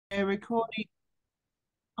recording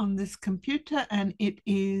on this computer, and it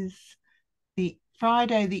is the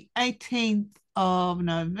Friday, the 18th of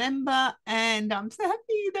November, and I'm so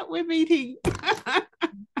happy that we're meeting.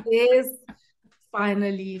 Yes,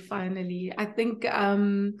 finally. I think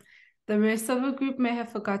the rest of the group may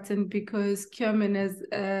have forgotten because Kierman is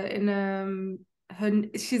in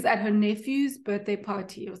she's at her nephew's birthday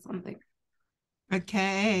party or something.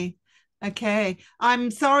 Okay. Okay.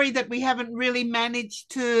 I'm sorry that we haven't really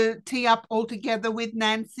managed to tee up all together with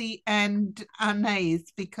Nancy and Anais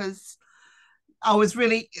because I was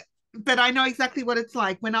really, but I know exactly what it's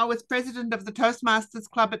like. When I was president of the Toastmasters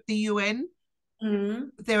Club at the UN,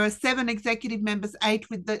 there are 7 executive members, 8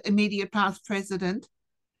 with the immediate past president.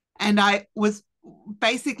 And I was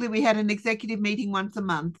basically, we had an executive meeting once a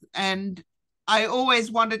month. And I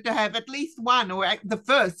always wanted to have at least one or the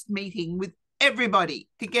first meeting with everybody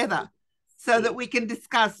together so that we can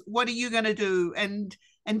discuss what are you going to do and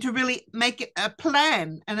to really make it a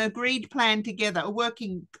plan, an agreed plan together, a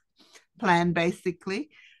working plan basically.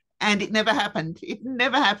 And it never happened. It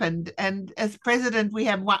never happened. And as president, we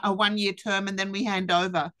have a 1-year term and then we hand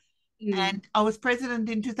over. And I was president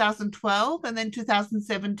in 2012 and then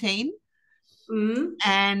 2017.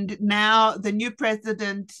 And now the new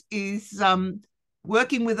president is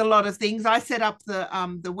working with a lot of things. I set up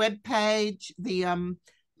the web page, the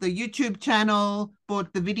YouTube channel,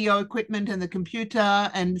 bought the video equipment and the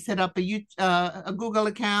computer, and set up a Google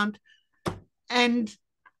account. And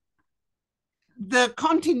the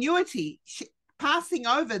continuity, passing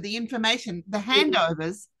over the information, the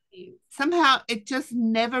handovers, somehow it just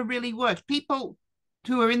never really worked. People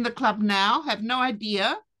who are in the club now have no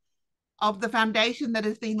idea of the foundation that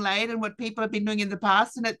has been laid and what people have been doing in the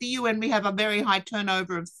past. And at the UN, we have a very high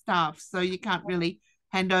turnover of staff, so you can't really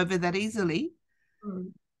hand over that easily.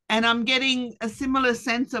 And I'm getting a similar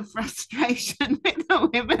sense of frustration with the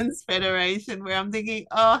Women's Federation, where I'm thinking,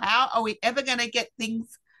 oh, how are we ever going to get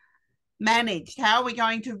things managed? How are we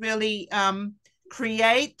going to really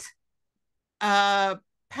create a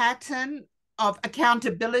pattern of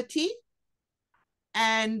accountability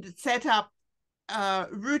and set up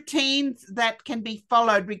routines that can be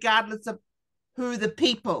followed regardless of who the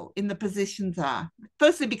people in the positions are?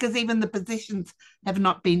 Firstly, because even the positions have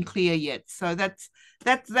not been clear yet. So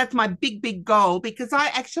that's my big goal, because I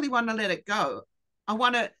actually want to let it go. I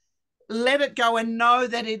want to let it go and know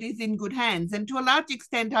that it is in good hands. And to a large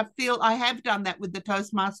extent, I feel I have done that with the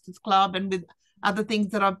Toastmasters Club and with other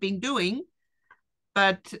things that I've been doing,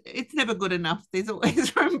 but it's never good enough. There's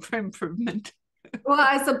always room for improvement. Well,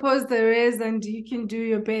 I suppose there is, and you can do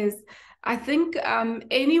your best. I think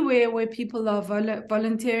anywhere where people are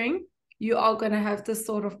volunteering, you are going to have this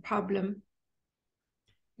sort of problem.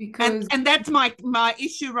 Because and that's my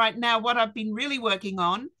issue right now. What I've been really working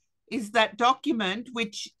on is that document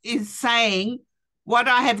which is saying what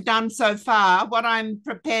I have done so far, what I'm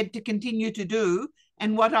prepared to continue to do,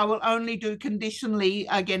 and what I will only do conditionally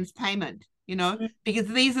against payment, because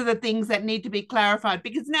these are the things that need to be clarified.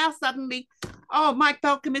 Because now suddenly, oh, Mike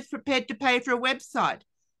Balcom is prepared to pay for a website.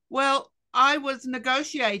 Well, I was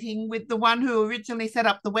negotiating with the one who originally set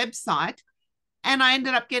up the website, and I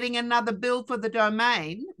ended up getting another bill for the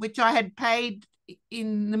domain, which I had paid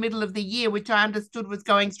in the middle of the year, which I understood was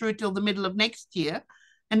going through till the middle of next year.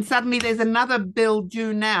 And suddenly there's another bill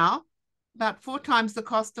due now, about 4 times the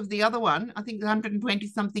cost of the other one, I think 120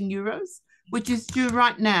 something euros, which is due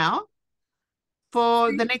right now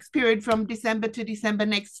for the next period from December to December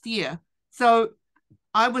next year. So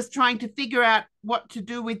I was trying to figure out what to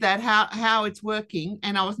do with that, how it's working.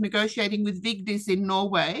 And I was negotiating with Vigdis in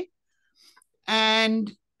Norway.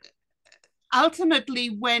 And ultimately,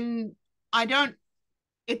 when I don't,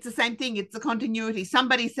 it's the same thing. It's the continuity.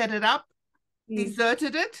 Somebody set it up,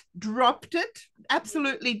 deserted it, dropped it,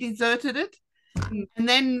 absolutely deserted it. And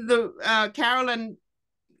then Carolyn,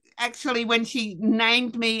 actually, when she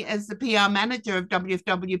named me as the PR manager of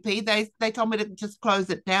WFWP, they told me to just close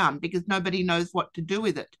it down because nobody knows what to do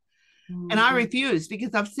with it. And I refused,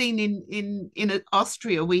 because I've seen in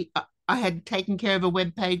Austria, I had taken care of a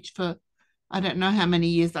web page for I don't know how many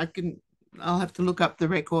years. I'll have to look up the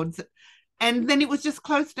records. And then it was just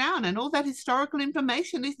closed down, and all that historical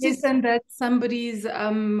information is just... Yes, and that's somebody's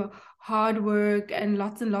hard work and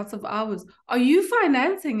lots of hours. Are you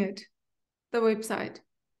financing it, the website?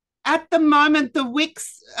 At the moment, the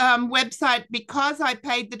Wix website, because I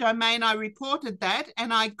paid the domain, I reported that,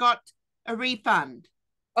 and I got a refund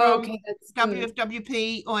from that's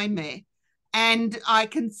WFWP OIME. And I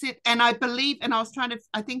can sit, and I believe, and I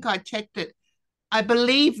think I checked it. I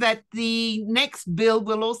believe that the next bill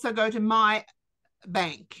will also go to my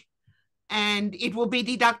bank, and it will be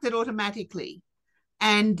deducted automatically.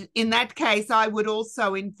 And in that case, I would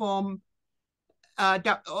also inform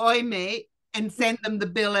OIME and send them the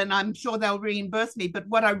bill, and I'm sure they'll reimburse me. But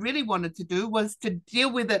what I really wanted to do was to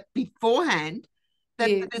deal with it beforehand, that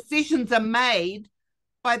Yes. the decisions are made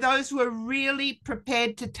by those who are really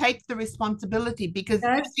prepared to take the responsibility. Because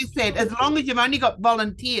as you That's said, as long as you've only got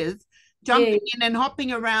volunteers jumping yes. in and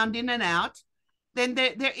hopping around in and out, then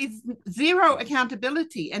there is zero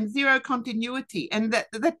accountability and zero continuity, and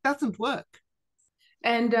that doesn't work.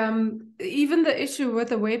 And even the issue with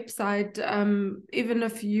the website, even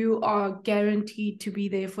if you are guaranteed to be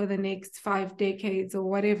there for the next 5 decades or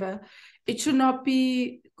whatever, it should not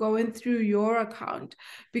be going through your account,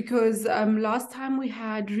 because last time we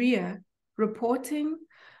had Ria reporting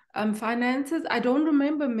finances, I don't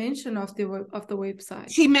remember mention of the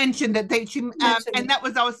website. She mentioned that Mentioned and it. that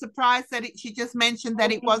was, I was surprised that she just mentioned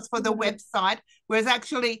that it was for the website, whereas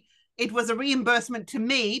actually it was a reimbursement to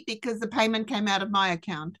me because the payment came out of my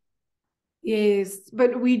account. Yes,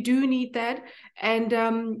 but we do need that. And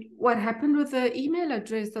what happened with the email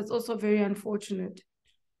address? That's also very unfortunate.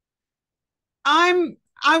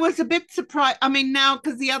 I was a bit surprised. I mean, now,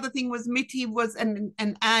 because the other thing was Mitty was and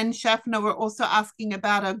Anne Schaffner were also asking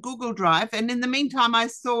about a Google Drive, and in the meantime, I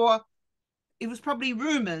saw it was probably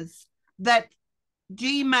rumors that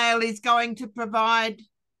Gmail is going to provide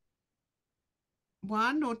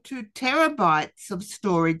 1 or 2 terabytes of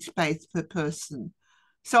storage space per person.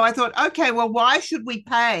 So I thought, okay, well, why should we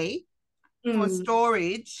pay for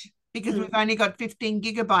storage because we've only got 15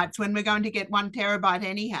 gigabytes when we're going to get 1 terabyte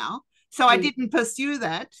anyhow? So I didn't pursue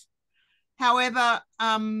that. However,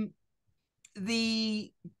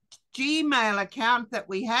 the Gmail account that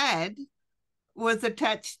we had was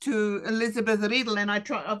attached to Elizabeth Riedel, and I've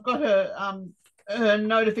got her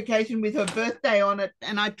notification with her birthday on it,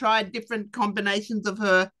 and I tried different combinations of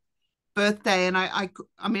her birthday, and I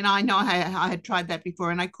mean, I know I had tried that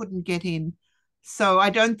before, and I couldn't get in. So I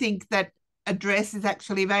don't think that address is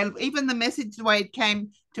actually available. Even the message, the way it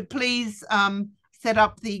came to please set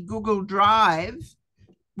up the Google Drive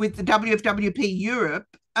with the WFWP Europe,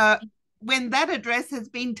 when that address has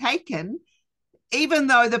been taken, even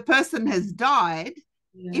though the person has died,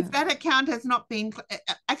 if that account has not been,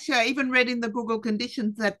 actually, I even read in the Google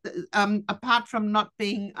conditions that apart from not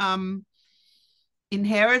being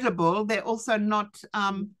inheritable, they're also not,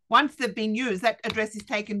 once they've been used, that address is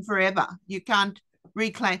taken forever. You can't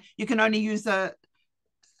reclaim, you can only use a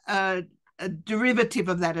derivative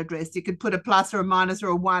of that address. You could put a plus or a minus or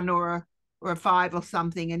a 1 or a 5 or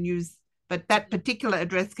something and use, but that particular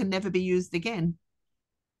address can never be used again.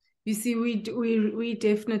 You see, we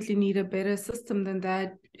definitely need a better system than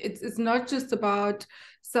that. It's not just about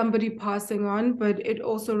somebody passing on, but it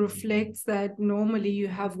also reflects that normally you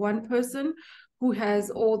have one person who has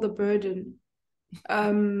all the burden,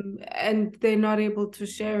 and they're not able to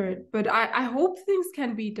share it. But I hope things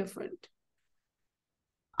can be different.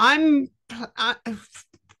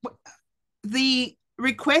 The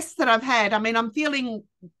requests that I've had, I mean, I'm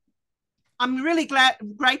really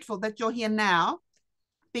grateful that you're here now,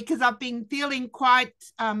 because I've been feeling quite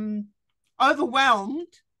overwhelmed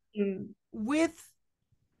with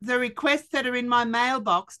the requests that are in my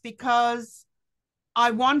mailbox, because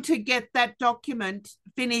I want to get that document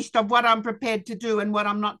finished of what I'm prepared to do and what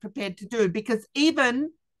I'm not prepared to do. Because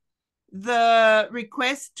even the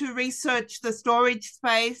request to research the storage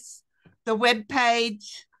space, the web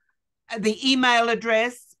page, the email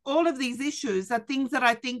address, all of these issues are things that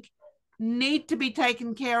I think need to be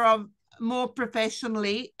taken care of more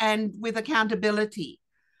professionally and with accountability.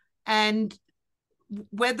 And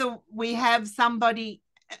whether we have somebody,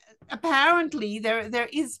 apparently there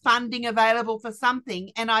is funding available for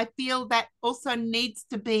something, and I feel that also needs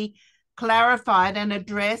to be clarified and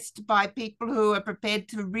addressed by people who are prepared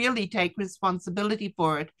to really take responsibility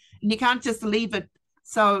for it. And you can't just leave it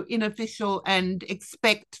so unofficial and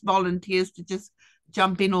expect volunteers to just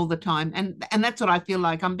jump in all the time. And that's what I feel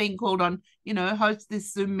like. I'm being called on, host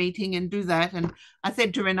this Zoom meeting and do that. And I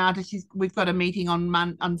said to Renata, we've got a meeting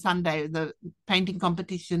on Sunday, the painting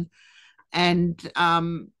competition. And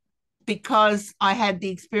because I had the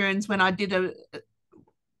experience when I did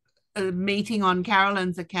a meeting on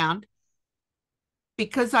Carolyn's account,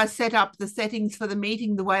 because I set up the settings for the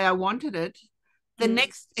meeting the way I wanted it, the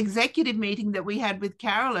next executive meeting that we had with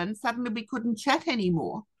Carolyn, suddenly we couldn't chat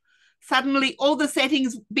anymore. Suddenly all the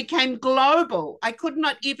settings became global. I could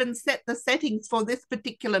not even set the settings for this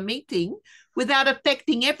particular meeting without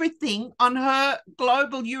affecting everything on her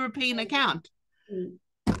global European account.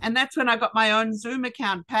 And that's when I got my own Zoom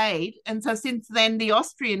account paid. And so since then, the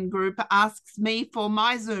Austrian group asks me for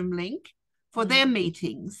my Zoom link for their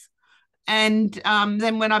meetings. And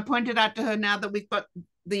then when I pointed out to her now that we've got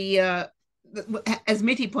as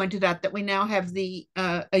Mitty pointed out, that we now have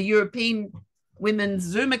a European women's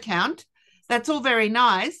Zoom account, that's all very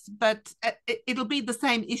nice, but it'll be the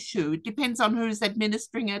same issue. It depends on who's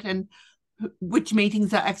administering it and which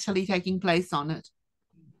meetings are actually taking place on it.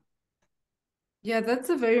 Yeah, that's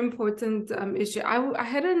a very important issue. I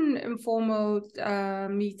had an informal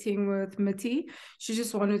meeting with Mitty. She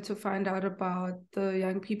just wanted to find out about the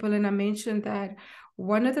young people. And I mentioned that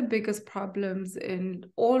one of the biggest problems in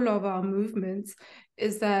all of our movements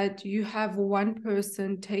is that you have one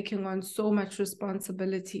person taking on so much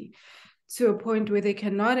responsibility to a point where they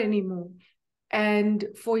cannot anymore. And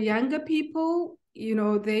for younger people, you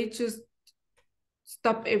know, they just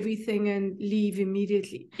stop everything and leave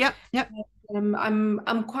immediately. Yep.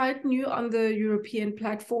 I'm quite new on the European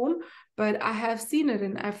platform, but I have seen it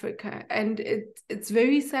in Africa, and it's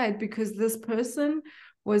very sad because this person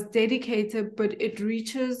was dedicated, but it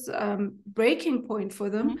reaches breaking point for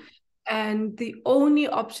them, and the only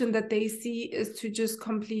option that they see is to just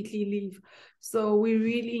completely leave. So we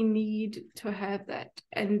really need to have that,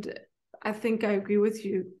 and I think I agree with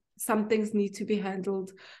you. Some things need to be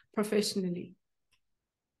handled professionally.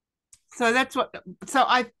 So that's what. So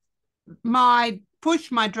my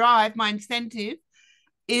push, my drive, my incentive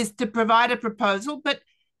is to provide a proposal, but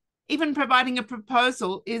even providing a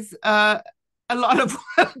proposal is a lot of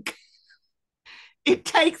work. It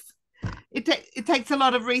takes a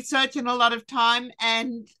lot of research and a lot of time,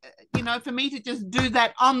 and you know, for me to just do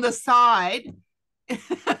that on the side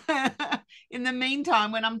in the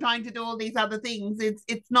meantime when I'm trying to do all these other things,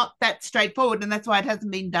 it's not that straightforward, and that's why it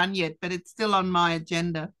hasn't been done yet, but it's still on my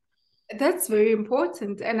agenda. That's very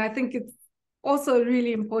important. And I think it's also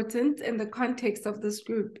really important in the context of this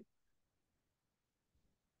group.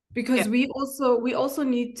 Because we also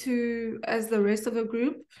need to, as the rest of the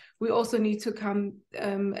group, we also need to come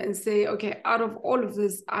and say, okay, out of all of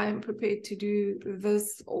this, I am prepared to do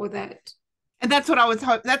this or that. And that's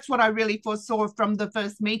what that's what I really foresaw from the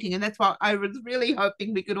first meeting. And that's why I was really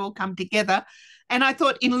hoping we could all come together. And I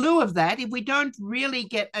thought, in lieu of that, if we don't really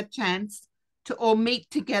get a chance to all meet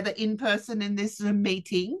together in person in this Zoom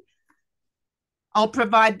meeting, I'll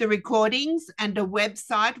provide the recordings and a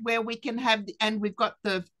website where we can have, and we've got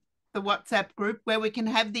the WhatsApp group where we can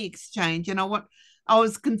have the exchange. And I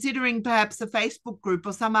was considering perhaps a Facebook group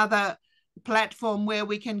or some other platform where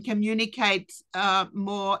we can communicate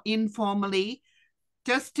more informally,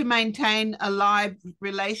 just to maintain a live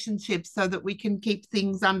relationship so that we can keep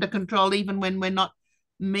things under control even when we're not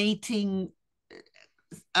meeting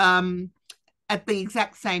at the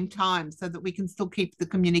exact same time, so that we can still keep the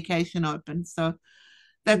communication open. So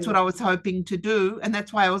that's what I was hoping to do. And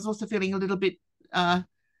that's why I was also feeling a little bit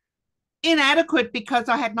inadequate, because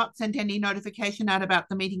I had not sent any notification out about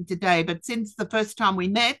the meeting today. But since the first time we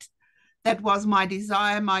met, that was my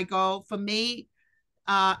desire, my goal. For me,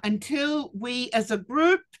 until we as a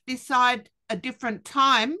group decide a different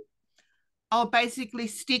time, I'll basically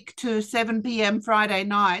stick to 7 p.m. Friday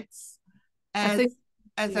nights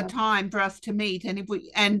as a time for us to meet.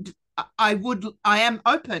 And I am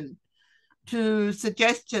open to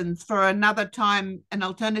suggestions for another time, an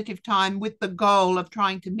alternative time, with the goal of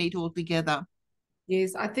trying to meet all together.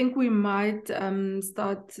 Yes, I think we might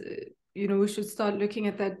start, we should start looking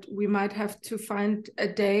at that. We might have to find a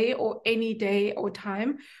day or any day or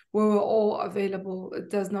time where we're all available. It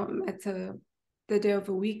does not matter the day of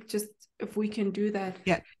the week, just if we can do that.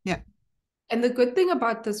 Yeah. And the good thing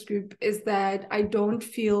about this group is that I don't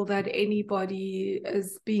feel that anybody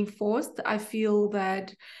is being forced. I feel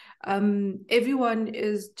that everyone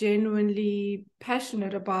is genuinely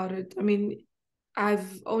passionate about it. I mean,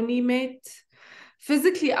 I've only met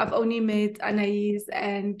Anais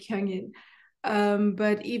and Kyungin.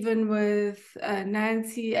 But even with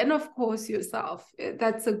Nancy and of course yourself,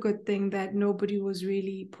 that's a good thing that nobody was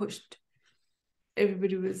really pushed.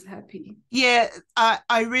 Everybody was happy. Yeah,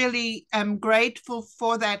 I really am grateful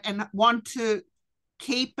for that, and want to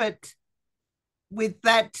keep it with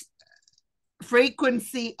that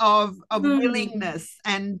frequency of willingness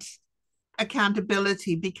and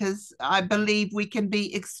accountability, because I believe we can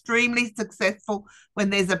be extremely successful when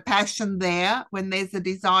there's a passion there, when there's a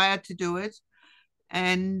desire to do it.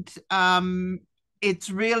 And it's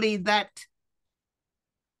really that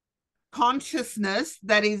consciousness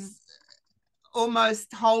that is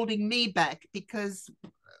almost holding me back, because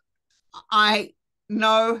I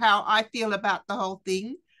know how I feel about the whole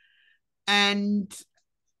thing, and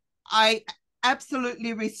I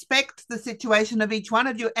absolutely respect the situation of each one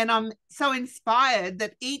of you, and I'm so inspired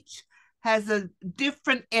that each has a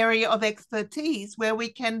different area of expertise where we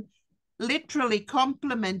can literally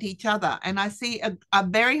complement each other. And I see a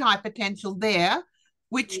very high potential there,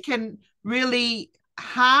 which can really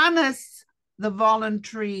harness the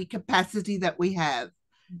voluntary capacity that we have.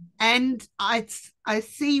 And I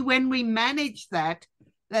see when we manage that,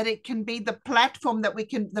 that it can be the platform that we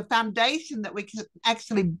can, the foundation that we can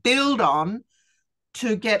actually build on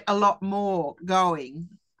to get a lot more going.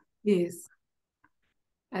 Yes,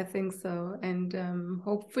 I think so. And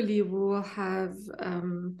hopefully we will have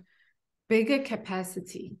bigger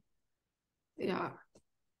capacity. Yeah.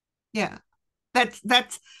 Yeah.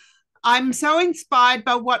 That's I'm so inspired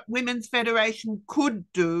by what Women's Federation could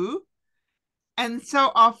do. And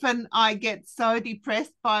so often I get so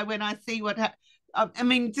depressed by when I see I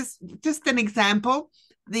mean, just an example,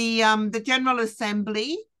 the General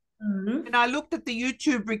Assembly. Mm-hmm. When I looked at the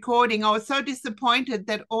YouTube recording, I was so disappointed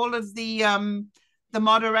that all of the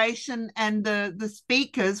moderation and the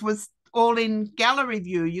speakers was all in gallery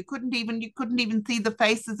view. You couldn't even see the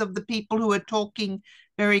faces of the people who were talking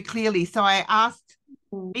very clearly. So I asked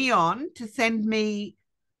Leon to send me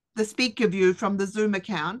the speaker view from the Zoom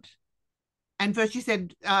account. And first she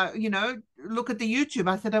said, look at the YouTube.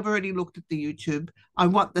 I said, I've already looked at the YouTube. I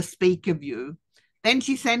want the speaker view. Then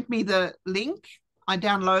she sent me the link. I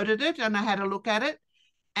downloaded it and I had a look at it.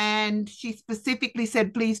 And she specifically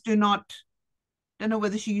said, please do not, don't know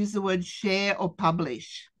whether she used the word share or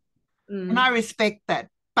publish. And I respect that.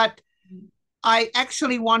 But I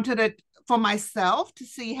actually wanted it for myself to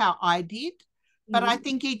see how I did. But I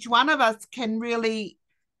think each one of us can really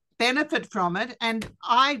benefit from it. And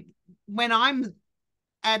when I'm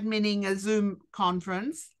adminning a Zoom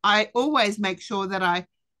conference, I always make sure that I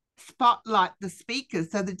spotlight the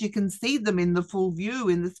speakers so that you can see them in the full view,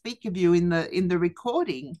 in the speaker view, in the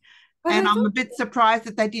recording. But and I'm a bit surprised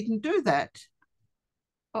that they didn't do that.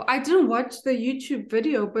 Oh, I didn't watch the YouTube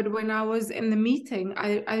video, but when I was in the meeting,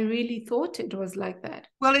 I really thought it was like that.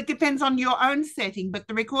 Well, it depends on your own setting, but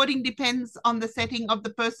the recording depends on the setting of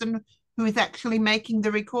the person who is actually making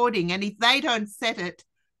the recording. And if they don't set it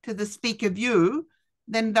to the speaker view,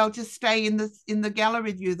 then they'll just stay in the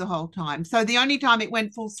gallery view the whole time. So the only time it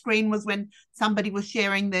went full screen was when somebody was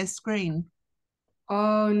sharing their screen.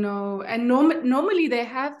 Oh no! And normally they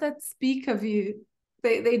have that speaker view.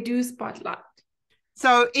 They do spotlight.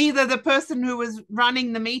 So either the person who was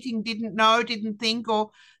running the meeting didn't know, didn't think, or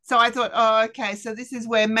so I thought, oh, okay, so this is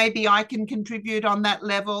where maybe I can contribute on that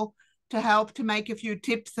level to help to make a few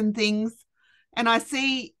tips and things. And I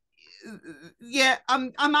see, yeah,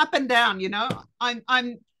 I'm up and down,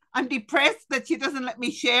 I'm depressed that she doesn't let me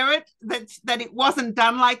share it, that it wasn't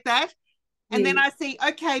done like that. And then I see,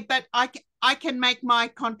 okay, but I can make my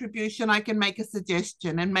contribution. I can make a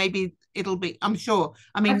suggestion, and maybe it'll be, I'm sure.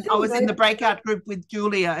 I mean, I was in the breakout group with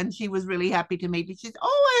Julia, and she was really happy to meet me. She said,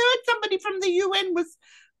 oh, I heard somebody from the UN was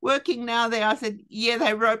working now there. I said, yeah,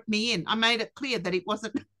 they wrote me in. I made it clear that it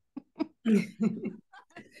wasn't.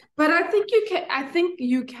 But I think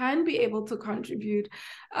you can be able to contribute.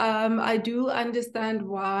 I do understand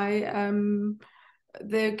why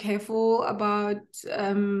they're careful about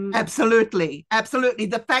Absolutely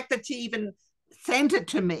the fact that she even sent it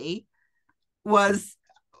to me was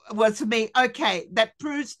for me, okay, that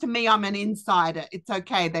proves to me I'm an insider. It's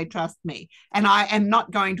okay, they trust me, and I am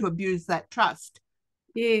not going to abuse that trust.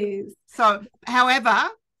 Yes. So however,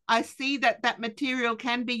 I see that material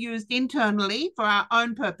can be used internally for our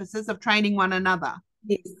own purposes of training one another.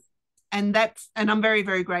 Yes. And I'm very,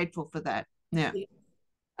 very grateful for that. Yeah.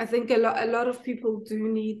 I think a lot of people do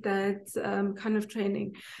need that kind of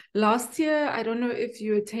training. Last year, I don't know if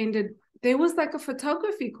you attended, there was like a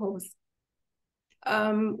photography course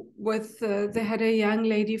they had a young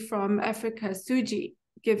lady from Africa, Suji,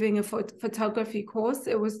 giving a photography course.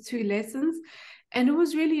 It was 2 lessons, and it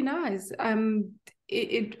was really nice.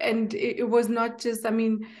 It was not just, I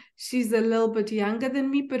mean, she's a little bit younger than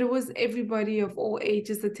me, but it was everybody of all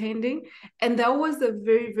ages attending. And that was a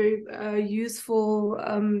very, very useful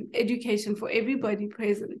education for everybody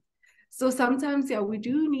present. So sometimes, yeah, we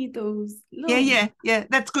do need those. Yeah,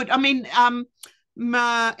 that's good. I mean,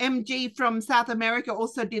 my MG from South America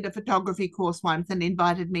also did a photography course once and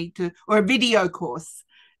invited me to, or a video course,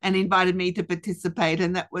 and invited me to participate,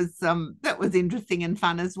 and that was interesting and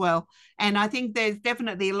fun as well. And I think there's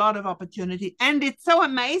definitely a lot of opportunity, and it's so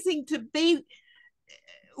amazing to be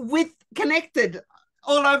connected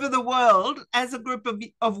all over the world as a group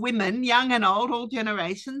of women, young and old, all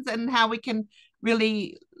generations, and how we can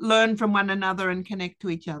really learn from one another and connect to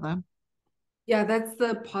each other. Yeah, that's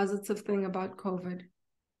the positive thing about COVID.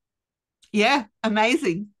 Yeah,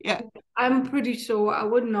 amazing. Yeah. I'm pretty sure I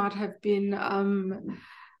would not have been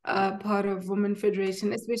part of Women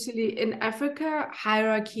Federation, especially in Africa.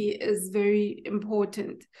 Hierarchy is very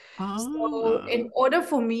important. So in order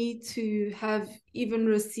for me to have even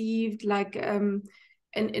received like an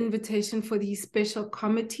invitation for these special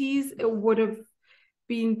committees, it would have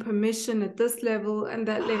been permission at this level and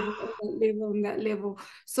that level and that level and that level.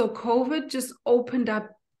 So COVID just opened up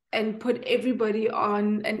and put everybody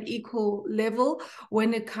on an equal level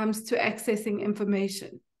when it comes to accessing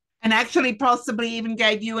information. And actually possibly even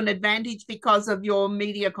gave you an advantage because of your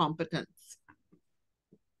media competence.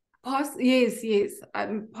 Yes,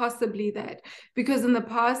 possibly that. Because in the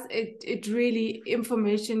past, it really,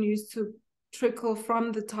 information used to trickle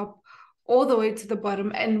from the top all the way to the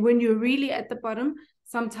bottom. And when you're really at the bottom,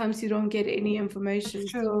 sometimes you don't get any information.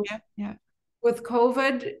 That's true. So yeah. With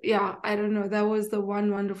COVID, yeah, I don't know. That was the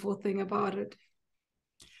one wonderful thing about it.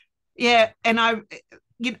 Yeah, and I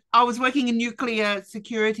was working in nuclear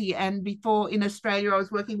security, and before in Australia, I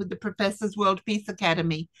was working with the Professors World Peace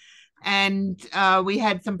Academy, and we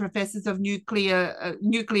had some professors of nuclear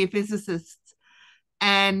physicists,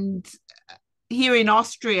 and here in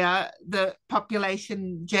Austria, the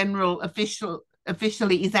population general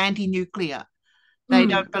officially is anti-nuclear. They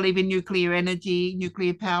don't believe in nuclear energy,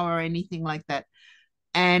 nuclear power, or anything like that.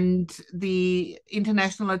 And the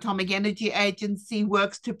International Atomic Energy Agency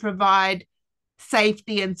works to provide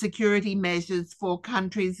safety and security measures for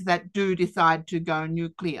countries that do decide to go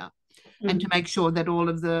nuclear and to make sure that all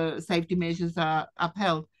of the safety measures are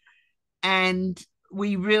upheld. And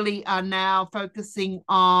we really are now focusing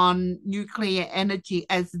on nuclear energy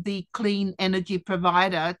as the clean energy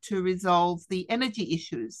provider to resolve the energy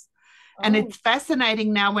issues. And it's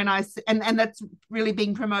fascinating now when and that's really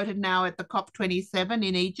being promoted now at the COP27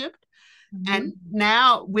 in Egypt. And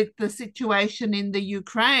now with the situation in the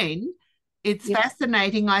Ukraine, it's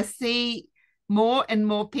fascinating. I see more and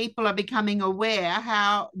more people are becoming aware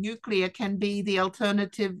how nuclear can be the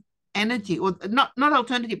alternative energy, or not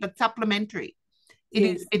alternative, but supplementary.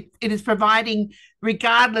 It is providing,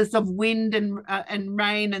 regardless of wind and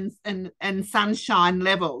rain and sunshine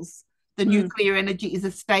levels, the nuclear energy is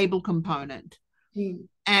a stable component.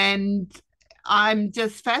 And I'm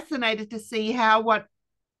just fascinated to see how what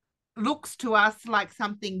looks to us like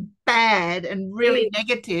something bad and really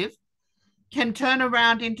negative can turn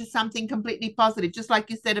around into something completely positive, just like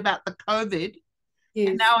you said about the COVID.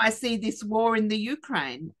 And now I see this war in the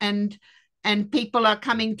Ukraine, and people are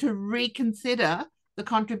coming to reconsider the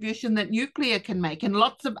contribution that nuclear can make, and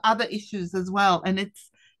lots of other issues as well. And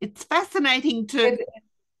it's fascinating to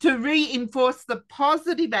reinforce the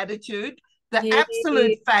positive attitude, the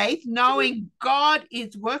absolute faith, knowing God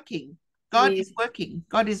is working. God is working.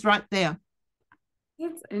 God is right there.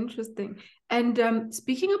 That's interesting. And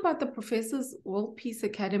speaking about the Professors World Peace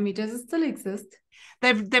Academy, does it still exist?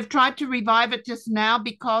 They've tried to revive it just now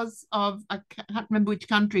because of, I can't remember which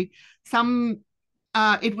country.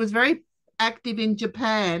 It was very active in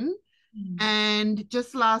Japan, and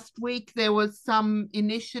just last week there was some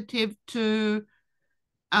initiative to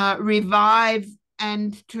revive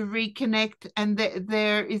and to reconnect, and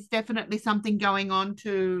there is definitely something going on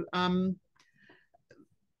to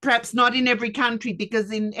perhaps not in every country,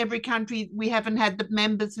 because in every country we haven't had the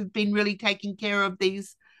members who've been really taking care of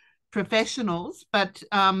these professionals, but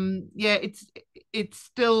it's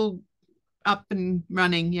still up and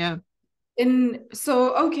running.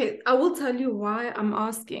 Okay, I will tell you why I'm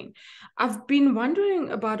asking. I've been wondering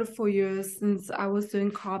about it for years since I was doing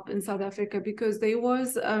COP in South Africa, because there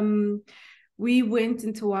was we went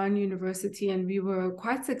into one university and we were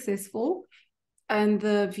quite successful, and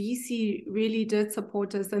the VC really did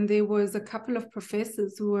support us, and there was a couple of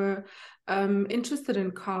professors who were interested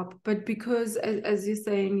in COP, but because, as you're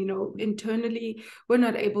saying, internally we're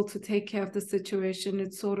not able to take care of the situation,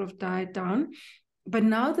 it sort of died down. But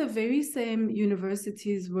now the very same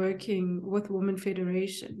university is working with Women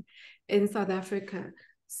Federation in South Africa.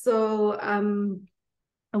 So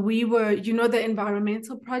we were, the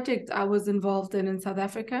environmental project I was involved in South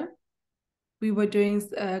Africa, we were doing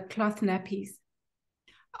cloth nappies.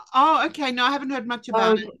 Oh, okay. No, I haven't heard much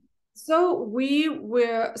about it. So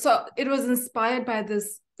it was inspired by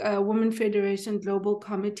this Women Federation Global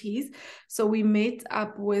Committees. So we met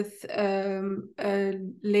up with a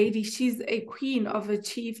lady. She's a queen of a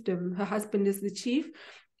chiefdom. Her husband is the chief,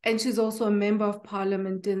 and she's also a member of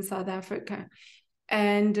parliament in South Africa.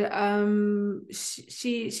 And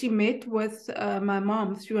she met with my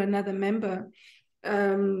mom through another member.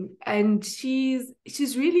 And she's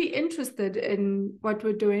really interested in what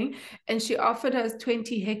we're doing, and she offered us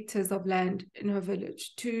 20 hectares of land in her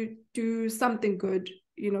village to do something good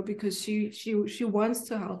because she wants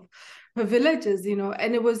to help her villagers,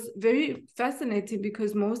 and it was very fascinating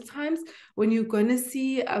because most times when you're going to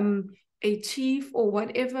see a chief or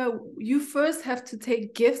whatever, you first have to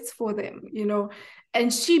take gifts for them,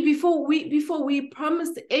 and before we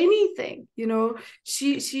promised anything,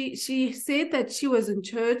 she said that she was in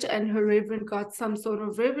church and her reverend got some sort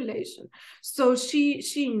of revelation, so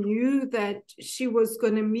she knew that she was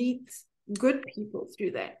going to meet good people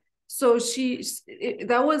through that. So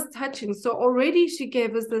that was touching. So already she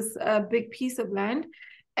gave us this big piece of land,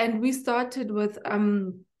 and we started with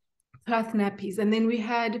cloth nappies. And then we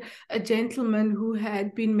had a gentleman who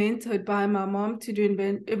had been mentored by my mom to do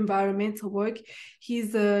environmental work.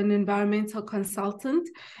 He's an environmental consultant.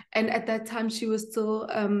 And at that time, she was still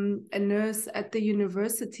a nurse at the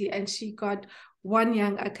university, and she got one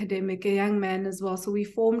young academic, a young man as well. So we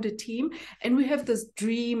formed a team, and we have this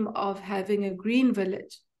dream of having a green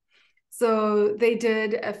village. So they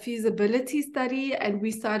did a feasibility study, and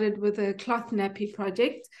we started with a cloth nappy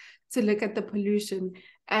project to look at the pollution.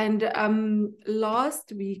 And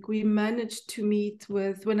last week, we managed to meet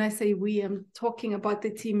with, when I say we, I'm talking about the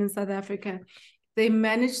team in South Africa. They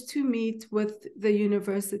managed to meet with the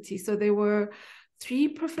university. So there were 3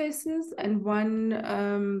 professors and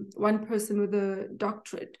one person with a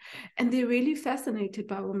doctorate. And they're really fascinated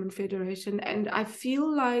by Women Federation. And I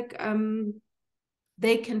feel like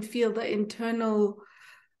they can feel the internal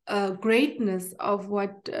greatness of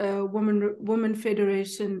what Women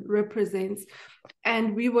Federation represents.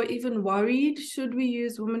 And we were even worried, should we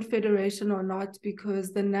use Women Federation or not?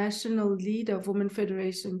 Because the national leader of Women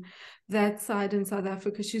Federation, that side in South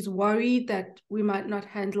Africa, she's worried that we might not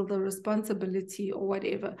handle the responsibility or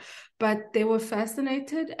whatever. But they were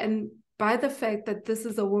fascinated and by the fact that this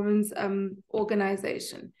is a women's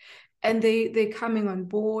organization. And they're coming on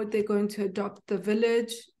board. They're going to adopt the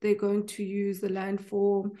village. They're going to use the land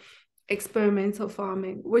for experimental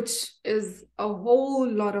farming, which is a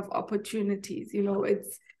whole lot of opportunities.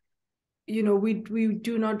 It's, we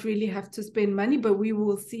do not really have to spend money, but we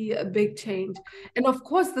will see a big change. And of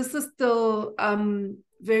course, this is still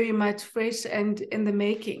very much fresh and in the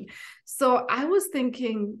making. So I was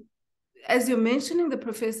thinking, as you're mentioning the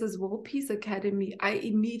Professors World Peace Academy, I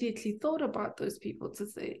immediately thought about those people to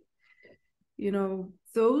say,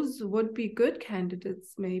 those would be good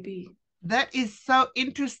candidates, maybe. That is so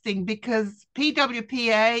interesting because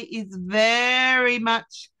PWPA is very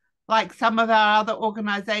much like some of our other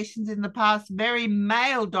organizations in the past, very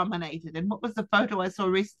male dominated. And what was the photo I saw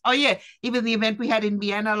recently? Oh, yeah, even the event we had in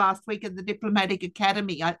Vienna last week at the Diplomatic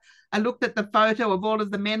Academy. I looked at the photo of all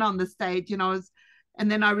of the men on the stage, and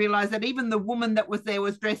then I realized that even the woman that was there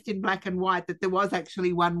was dressed in black and white, that there was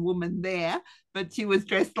actually one woman there, but she was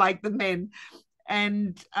dressed like the men.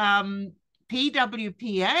 And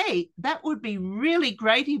PWPA, that would be really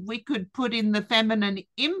great if we could put in the feminine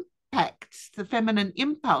impact, the feminine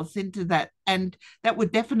impulse into that. And that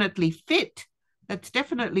would definitely fit. That's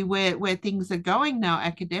definitely where things are going now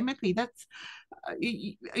academically. That's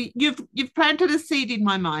you've planted a seed in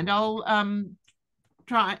my mind. I'll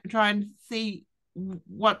try and see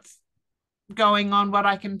what's going on, what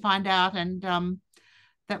I can find out, and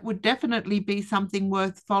that would definitely be something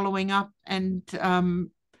worth following up. And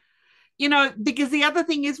because the other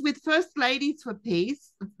thing is with First Ladies for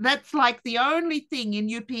Peace, that's like the only thing in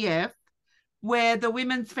UPF where the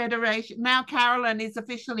Women's Federation, now Carolyn is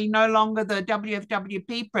officially no longer the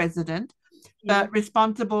WFWP president, but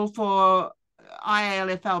responsible for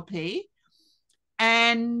IALFLP.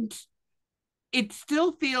 And it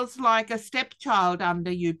still feels like a stepchild under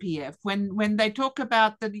UPF. When they talk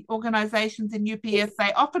about the organizations in UPF,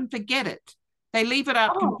 they often forget it. They leave it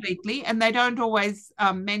out completely, and they don't always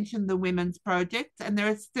mention the women's projects. And there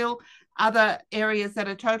are still other areas that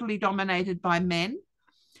are totally dominated by men.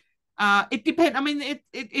 It depends. I mean,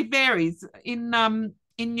 it varies. In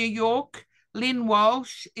New York, Lynn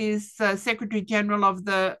Walsh is Secretary General of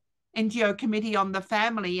the NGO Committee on the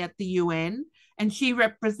Family at the UN, and she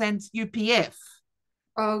represents UPF.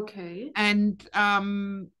 Okay. And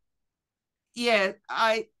yeah,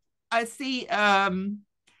 I see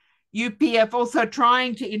UPF also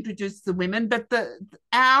trying to introduce the women, but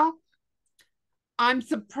I'm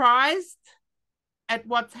surprised at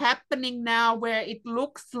what's happening now, where it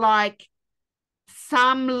looks like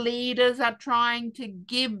some leaders are trying to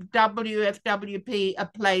give WFWP a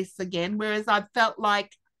place again, whereas I felt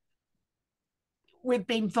like we've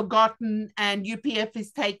been forgotten and UPF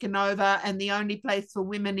is taken over, and the only place for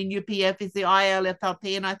women in UPF is the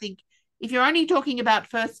IALFLP. And I think if you're only talking about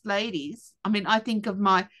First Ladies, I mean, I think of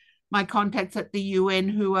my contacts at the UN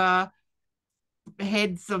who are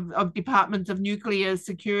heads of departments of nuclear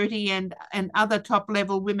security and other top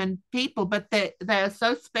level women people, but they are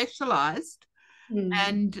so specialized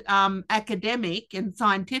and academic and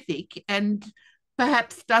scientific, and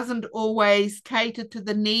perhaps doesn't always cater to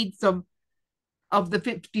the needs of the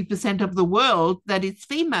 50% of the world that is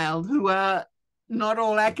female, who are not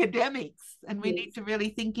all academics. And we need to really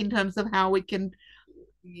think in terms of how we can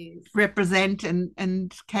represent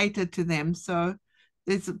and cater to them. So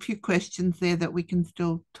there's a few questions there that we can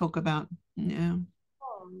still talk about. Yeah.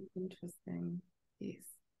 Oh, interesting. Yes.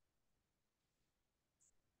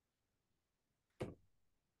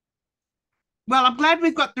 Well, I'm glad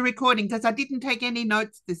we've got the recording, because I didn't take any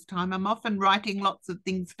notes this time. I'm often writing lots of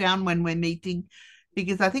things down when we're meeting,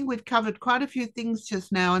 because I think we've covered quite a few things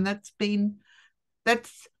just now, and that's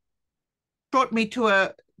brought me to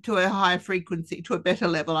a higher frequency, to a better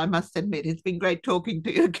level, I must admit. It's been great talking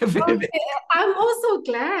to you, Kaveri. Okay. I'm also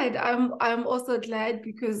glad. I'm also glad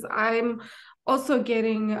because I'm also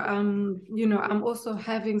getting I'm also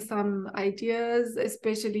having some ideas,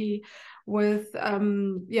 especially with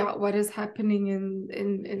what is happening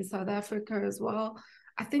in South Africa as well.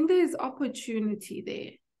 I think there's opportunity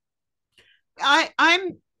there.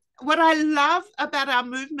 I'm what I love about our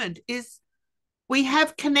movement is we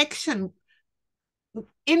have connection,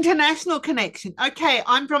 international connection. Okay,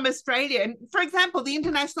 I'm from Australia, and for example, the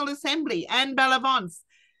International Assembly, Anne Bellavance,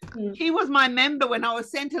 she was my member when I was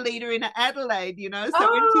centre leader in Adelaide, you know.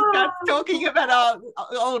 So when she starts talking about our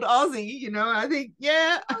old Aussie, you know, I think,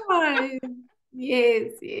 yeah.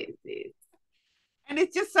 Yes. And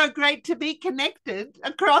it's just so great to be connected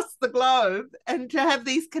across the globe and to have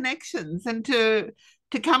these connections and to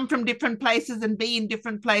come from different places and be in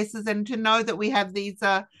different places, and to know that we have these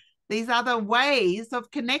other ways of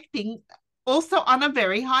connecting also on a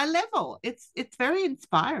very high level. It's very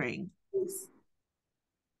inspiring. Yes.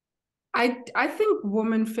 I think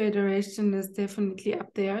Women Federation is definitely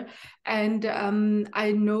up there. And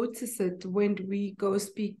I notice it when we go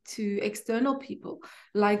speak to external people,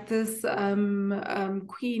 like this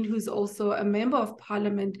queen who's also a member of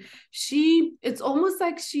parliament. It's almost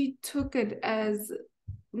like she took it as,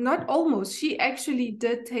 not almost, she actually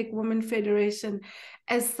did take Women Federation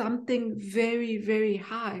as something very, very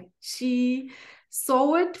high. She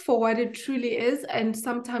saw it for what it truly is. And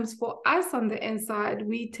sometimes for us on the inside,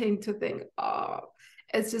 we tend to think, oh,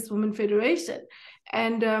 it's just Women Federation.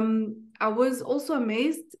 And I was also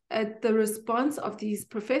amazed at the response of these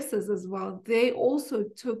professors as well. They also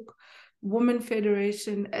took Women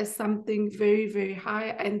Federation as something very, very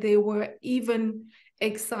high, and they were even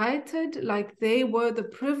excited, like they were the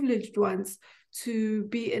privileged ones to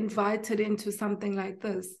be invited into something like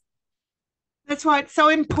this. That's why it's so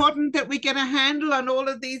important that we get a handle on all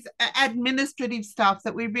of these administrative stuff,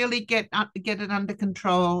 that we really get it under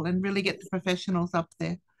control and really get the professionals up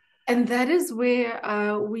there. And that is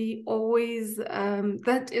where we always,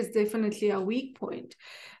 that is definitely a weak point.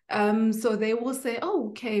 So they will say, oh,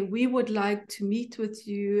 okay, we would like to meet with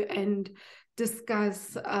you and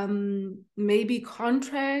discuss maybe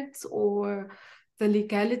contracts or the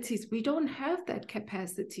legalities. We don't have that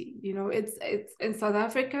capacity. You know, it's in South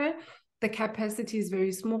Africa, the capacity is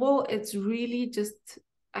very small. It's really just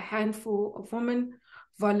a handful of women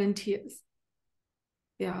volunteers.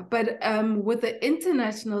 Yeah, but with the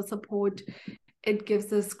international support, it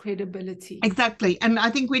gives us credibility. Exactly. And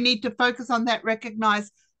I think we need to focus on that,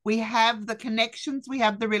 recognize we have the connections, we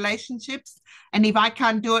have the relationships. And if I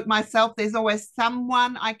can't do it myself, there's always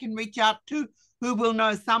someone I can reach out to who will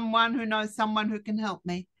know someone who knows someone who can help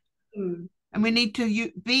me. And we need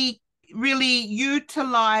to really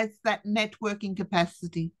utilize that networking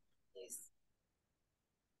capacity.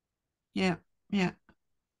 Yes. Yeah.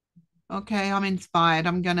 Okay, I'm inspired.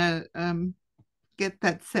 I'm gonna get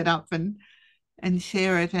that set up and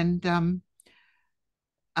share it. And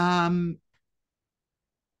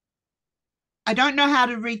I don't know how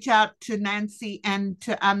to reach out to Nancy and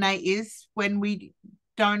to Anais when we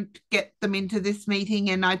don't get them into this meeting,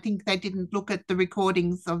 and I think they didn't look at the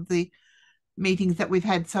recordings of the meetings that we've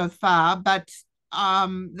had so far. But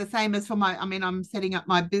the same as for I'm setting up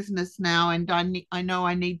my business now, and I know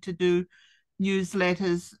I need to do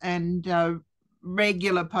newsletters and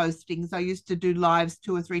regular postings. I used to do lives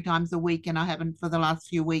 2 or 3 times a week, and I haven't for the last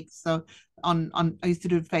few weeks. So I used to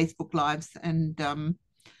do Facebook lives, and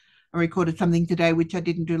I recorded something today which I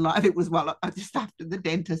didn't do live. It was just after the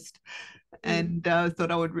dentist, and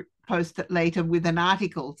thought I would post it later with an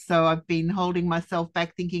article. So I've been holding myself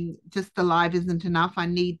back, thinking just the live isn't enough. I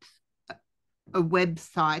need a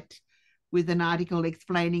website with an article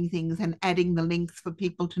explaining things and adding the links for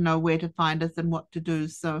people to know where to find us and what to do.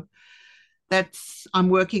 So I'm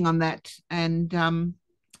working on that, and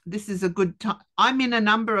this is a good time. I'm in a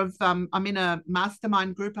number of I'm in a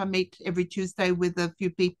mastermind group. I meet every Tuesday with a few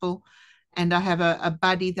people, and I have a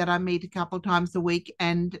buddy that I meet a couple times a week.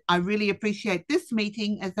 And I really appreciate this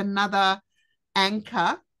meeting as another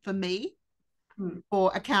anchor for me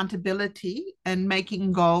for accountability and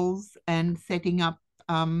making goals and setting up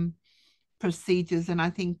procedures. And I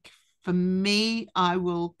think for me, I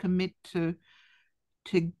will commit to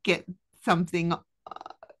get something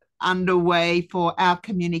underway for our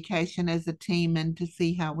communication as a team and to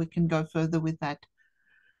see how we can go further with that.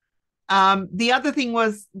 The other thing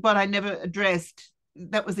was what I never addressed.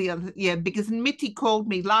 That was the other, yeah, because Mitty called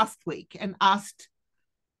me last week and asked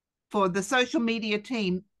for the social media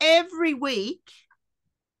team every week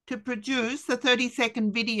to produce the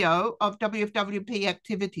 30-second video of WFWP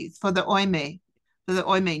activities for the OIME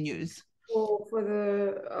news. For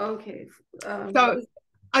the, okay. So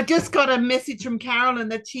I just got a message from Carolyn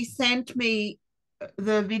that she sent me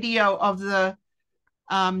the video of the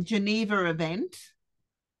Geneva event.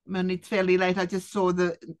 And it's fairly late. I just saw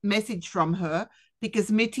the message from her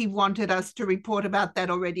because Mitty wanted us to report about that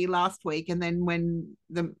already last week. And then when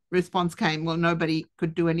the response came, well, nobody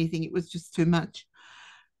could do anything. It was just too much.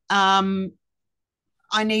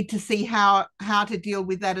 I need to see how to deal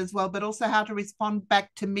with that as well, but also how to respond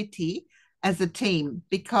back to Mitty as a team,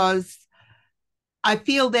 because I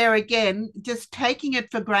feel there again, just taking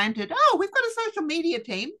it for granted. Oh, we've got a social media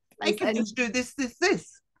team. They can just do this.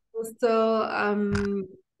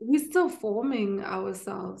 We're still forming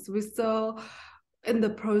ourselves. We're still in the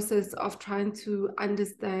process of trying to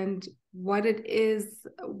understand what it is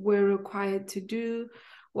we're required to do,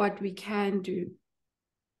 what we can do.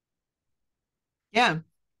 Yeah.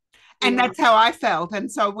 And that's how I felt.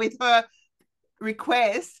 And so with her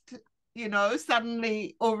request,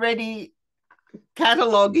 suddenly already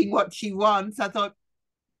cataloging what she wants, I thought,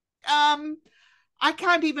 I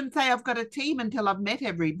can't even say I've got a team until I've met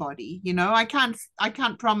everybody. I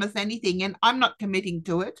can't promise anything, and I'm not committing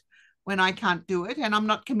to it when I can't do it, and I'm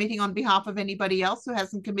not committing on behalf of anybody else who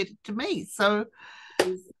hasn't committed to me. So,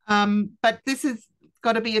 but this has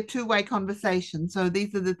got to be a two-way conversation. So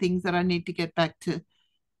these are the things that I need to get back to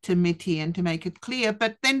Mitty and to make it clear,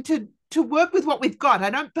 but then to work with what we've got. I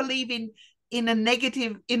don't believe in a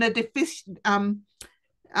negative, in a deficient,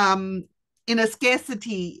 in a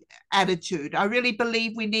scarcity attitude. I really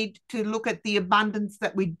believe we need to look at the abundance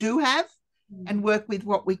that we do have and work with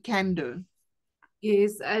what we can do.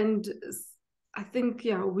 Yes, and I think,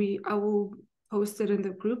 I will post it in the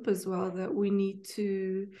group as well, that we need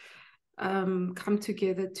to come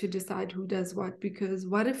together to decide who does what. Because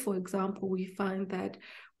what if, for example, we find that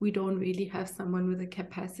we don't really have someone with the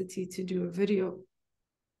capacity to do a video?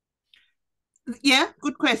 Yeah,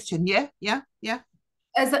 good question. Yeah.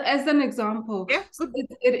 As an example, yeah,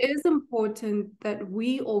 it is important that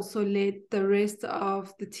we also let the rest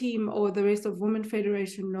of the team or the rest of Women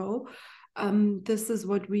Federation know this is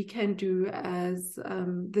what we can do as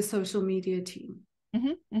the social media team.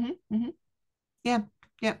 Yeah.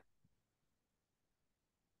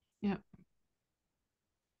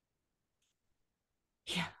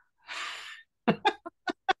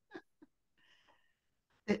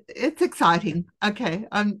 It's exciting. Okay,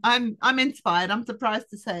 I'm inspired. I'm surprised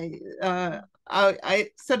to say. I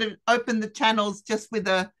sort of opened the channels just with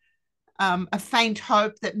a faint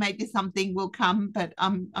hope that maybe something will come, but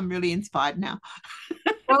I'm really inspired now.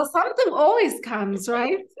 Well, something always comes,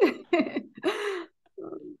 right?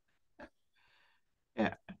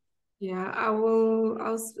 Yeah. Yeah,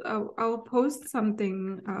 I'll post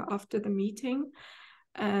something after the meeting,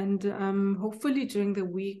 and hopefully during the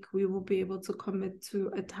week we will be able to commit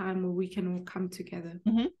to a time where we can all come together.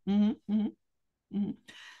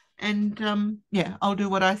 And yeah, I'll do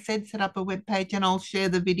what I said, set up a web page, and I'll share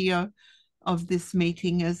the video of this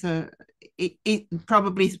meeting as it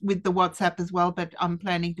probably with the WhatsApp as well, but I'm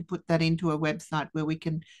planning to put that into a website where we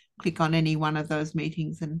can click on any one of those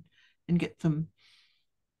meetings and get some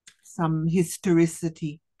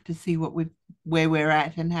historicity to see where we're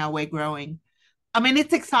at and how we're growing. I mean,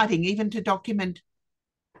 it's exciting even to document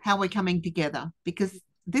how we're coming together, because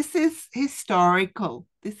this is historical.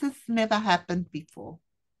 This has never happened before.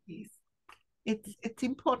 Yes. It's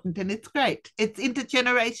important and it's great. It's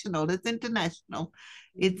intergenerational, it's international,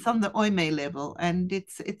 it's on the OIME level, and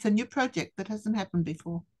it's a new project that hasn't happened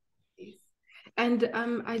before. Yes. And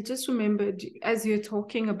I just remembered, as you're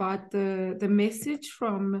talking about the message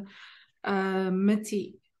from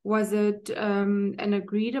Mitty, was it an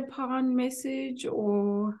agreed upon message,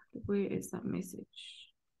 or where is that message?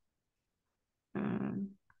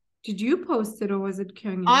 Did you post it or was it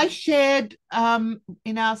Kyung? I shared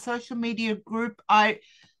in our social media group, I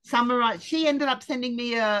summarized, she ended up sending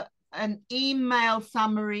me an email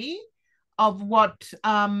summary of what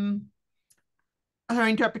her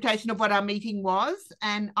interpretation of what our meeting was,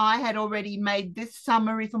 and I had already made this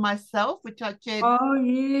summary for myself, which I shared. Oh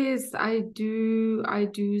yes, I do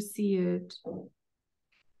see it.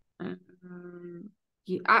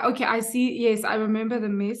 Yeah, okay, I see. Yes, I remember the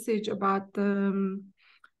message about the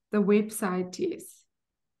website. Yes.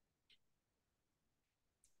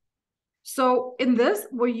 So in this,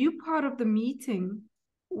 were you part of the meeting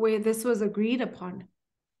where this was agreed upon?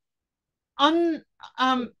 On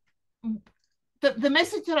the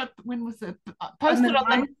message that I, when was it On posted the on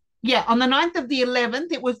the, 9th? yeah, on the 9th of the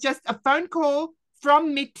 11th, it was just a phone call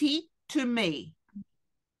from Mitty to me,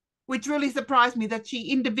 which really surprised me that she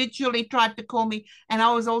individually tried to call me, and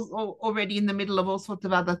I was also already in the middle of all sorts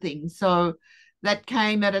of other things. So that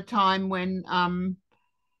came at a time when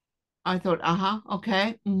I thought,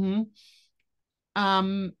 okay, and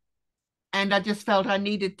I just felt I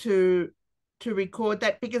needed to record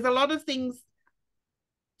that, because a lot of things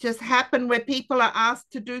just happen where people are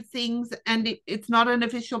asked to do things and it's not an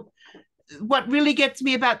official. What really gets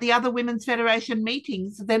me about the other Women's Federation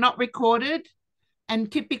meetings, they're not recorded,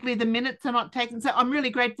 and typically the minutes are not taken. So I'm really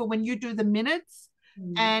grateful when you do the minutes.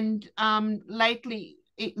 And lately,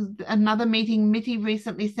 another meeting, Mitty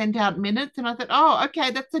recently sent out minutes, and I thought, oh, okay,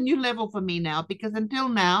 that's a new level for me now, because until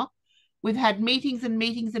now, we've had meetings and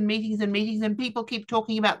meetings and meetings and meetings, and people keep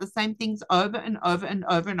talking about the same things over and over and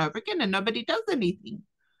over and over again, and nobody does anything.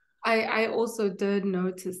 I also did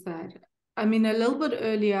notice that. I mean, a little bit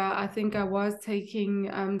earlier, I think I was taking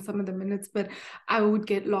some of the minutes, but I would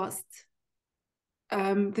get lost.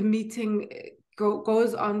 The meeting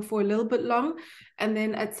goes on for a little bit long, and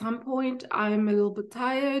then at some point I'm a little bit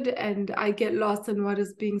tired and I get lost in what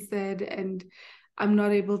is being said and I'm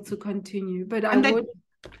not able to continue. But I would.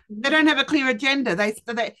 They don't have a clear agenda. They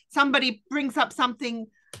somebody brings up something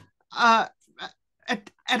at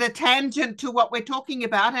a tangent to what we're talking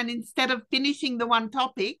about, and instead of finishing the one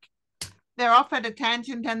topic, they're off at a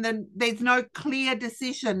tangent, and then there's no clear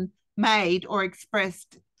decision made or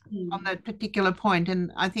expressed on that particular point.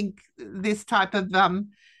 And I think this type of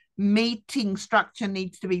meeting structure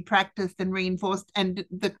needs to be practiced and reinforced, and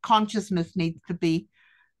the consciousness needs to be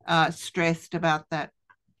stressed about that.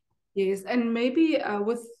 Yes, and maybe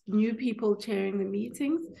with new people chairing the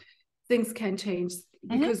meetings, things can change,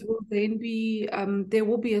 because will then be there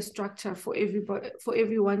will be a structure for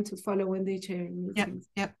everyone to follow when they're chairing meetings.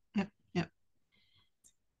 Yep.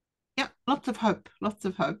 Lots of hope. Lots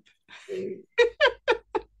of hope.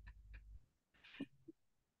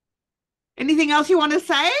 Anything else you want to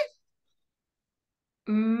say?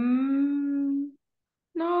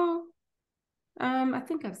 No. I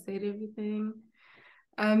think I've said everything.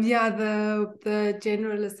 Yeah, the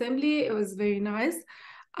General Assembly, it was very nice.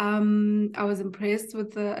 I was impressed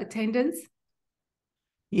with the attendance.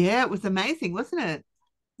 Yeah, it was amazing, wasn't it? It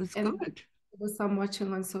was and good. there was some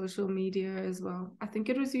watching on social media as well. I think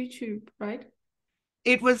it was YouTube, right?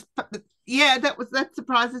 It was, yeah, that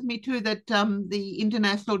surprises me too, that the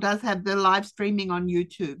International does have the live streaming on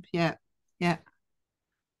YouTube. Yeah.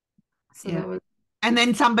 So that was. And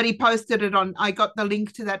then somebody posted it on, I got the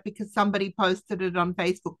link to that because somebody posted it on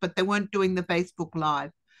Facebook, but they weren't doing the Facebook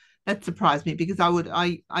live. That surprised me, because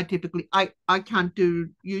I typically, I can't do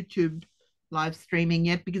YouTube live streaming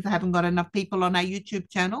yet because I haven't got enough people on our YouTube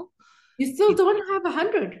channel. You still don't have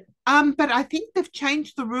 100? But I think they've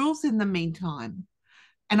changed the rules in the meantime.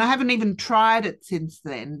 And I haven't even tried it since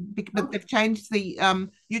then, but they've changed the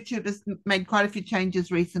YouTube has made quite a few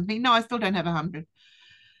changes recently. No, I still don't have 100.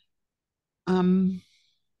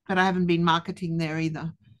 But I haven't been marketing there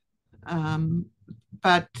either.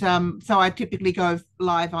 So I typically go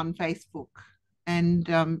live on Facebook, and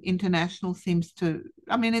International seems to,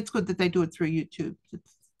 I mean, it's good that they do it through YouTube.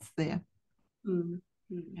 It's there.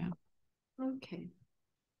 Yeah. Okay.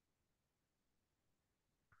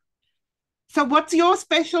 So what's your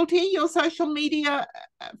specialty, your social media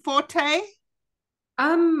forte?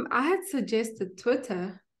 I had suggested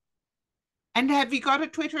Twitter. And have you got a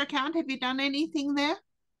Twitter account? Have you done anything there?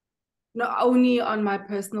 Not only on my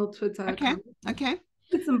personal Twitter account. Okay.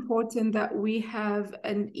 It's important that we have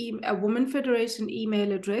a Women Federation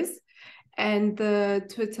email address, and the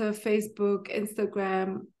Twitter, Facebook,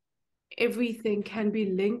 Instagram, everything can be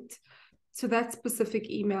linked to that specific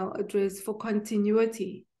email address for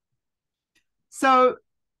continuity. So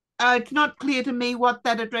it's not clear to me what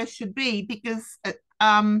that address should be, because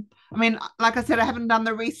I mean, like I said, I haven't done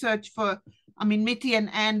the research for, I mean, Mitty and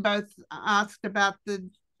Anne both asked about the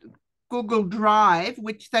Google Drive,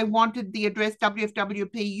 which they wanted the address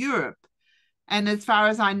WFWP Europe. And as far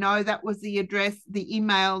as I know, that was the address, the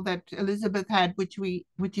email that Elizabeth had, which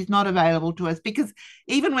is not available to us. Because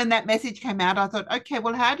even when that message came out, I thought, okay,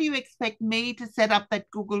 well, how do you expect me to set up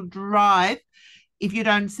that Google Drive if you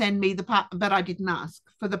don't send me but I didn't ask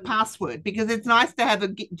for the password, because it's nice to have a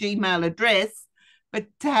Gmail address, but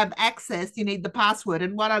to have access, you need the password.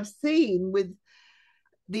 And what I've seen with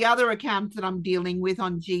the other accounts that I'm dealing with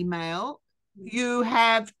on Gmail, you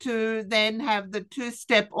have to then have the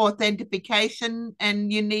two-step authentication,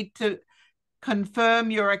 and you need to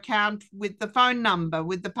confirm your account with the phone number,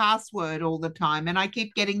 with the password all the time. And I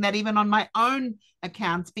keep getting that even on my own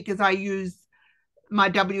accounts, because I use my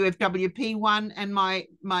WFWP one and my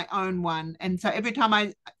own one. And so every time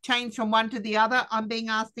I change from one to the other, I'm being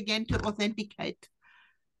asked again to authenticate.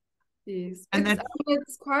 Yes, and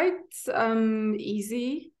it's quite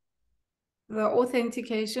easy, the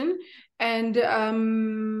authentication. And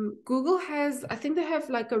Google has, I think they have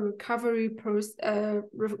like a recovery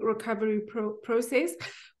process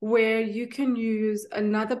where you can use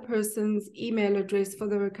another person's email address for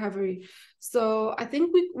the recovery. So I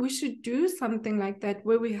think we should do something like that,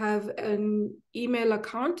 where we have an email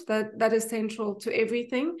account that is central to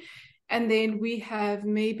everything, and then we have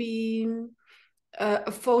maybe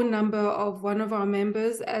a phone number of one of our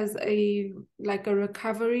members as like a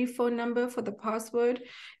recovery phone number for the password,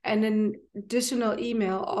 and an additional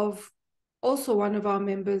email of also one of our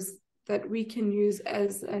members that we can use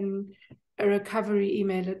as a recovery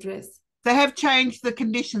email address. They have changed the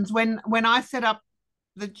conditions. When I set up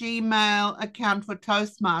the Gmail account for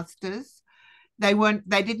Toastmasters, they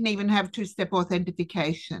didn't even have two-step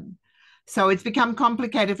authentication. So it's become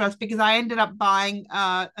complicated for us, because I ended up buying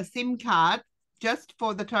a SIM card just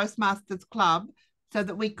for the Toastmasters Club so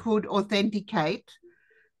that we could authenticate.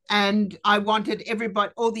 And I wanted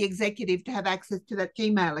everybody, all the executive, to have access to that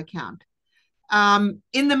Gmail account.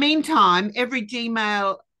 In the meantime, every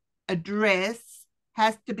Gmail address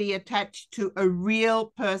has to be attached to a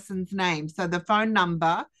real person's name. So the phone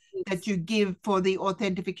number that you give for the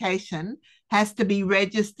authentication has to be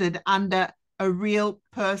registered under a real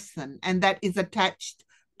person, and that is attached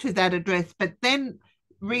to that address. But then,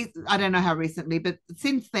 I don't know how recently, but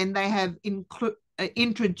since then they have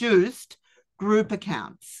introduced group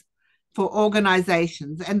accounts for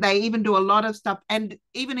organizations, and they even do a lot of stuff. And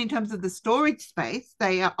even in terms of the storage space,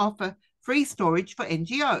 they offer free storage for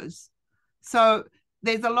NGOs. So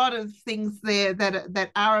there's a lot of things there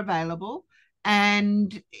that are available,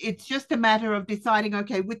 and it's just a matter of deciding,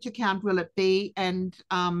 okay, which account will it be? And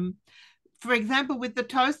for example, with the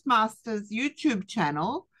Toastmasters YouTube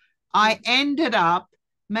channel, I ended up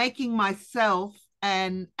making myself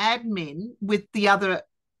an admin with the other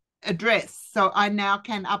address. So I now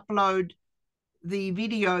can upload the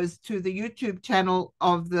videos to the YouTube channel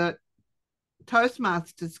of the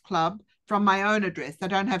Toastmasters Club from my own address. I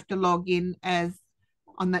don't have to log in as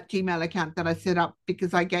on that Gmail account that I set up,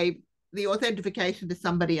 because I gave the authentication to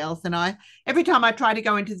somebody else. And every time I try to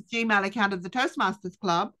go into the Gmail account of the Toastmasters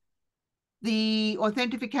Club, the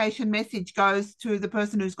authentication message goes to the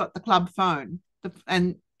person who's got the club phone,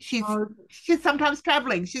 and she's sometimes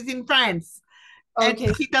traveling. She's in France, and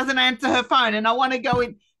she doesn't answer her phone. And I want to go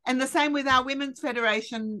in. And the same with our Women's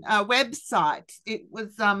Federation website. It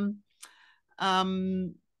was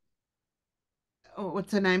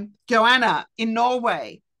what's her name? Joanna in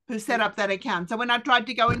Norway, who set up that account. So when I tried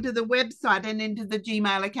to go into the website and into the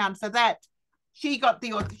Gmail account, so that she got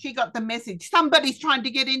the message, somebody's trying to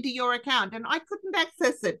get into your account, and I couldn't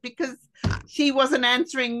access it because she wasn't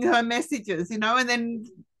answering her messages, and then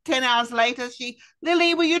 10 hours later,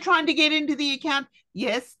 Lily, were you trying to get into the account?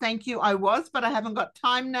 Yes, thank you, I was, but I haven't got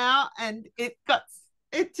time now. And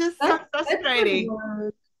it's just so frustrating.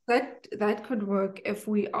 That could work if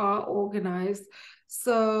we are organized.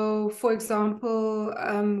 So for example,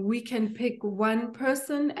 we can pick one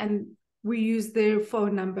person and we use their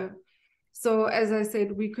phone number. So as I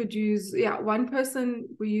said, we could use, one person,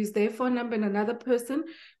 we use their phone number, and another person,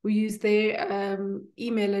 we use their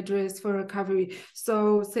email address for recovery.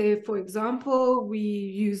 So say, for example, we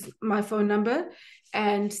use my phone number,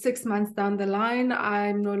 and 6 months down the line,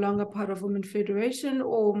 I'm no longer part of Women's Federation,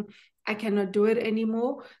 or I cannot do it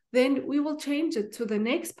anymore, then we will change it to the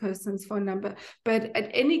next person's phone number. But at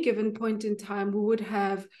any given point in time, we would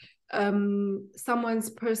have someone's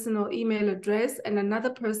personal email address and another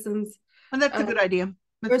person's. And that's a good idea.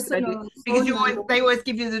 That's a good idea. Because they always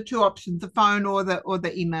give you the two options, the phone or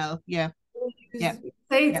the email. Yeah. Say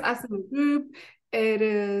it's us in the group. It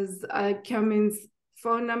is Carmen's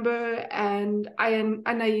phone number and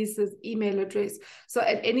Anaïs's email address. So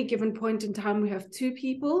at any given point in time, we have two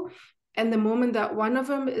people. And the moment that one of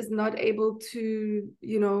them is not able to,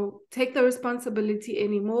 take the responsibility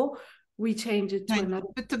anymore, we change it to another.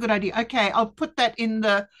 That's a good idea. Okay, I'll put that in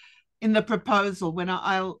the proposal when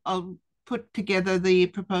I'll put together the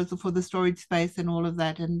proposal for the storage space and all of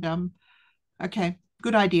that. And okay,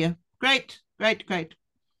 good idea. Great, great, great.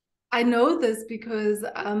 I know this because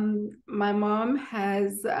my mom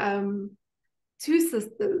has two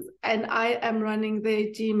sisters, and I am running their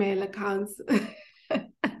Gmail accounts.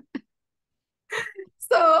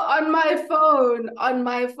 So on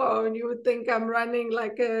my phone, you would think I'm running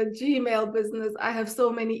like a Gmail business. I have so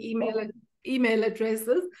many email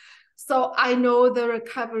addresses. So I know the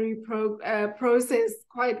recovery process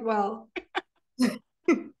quite well.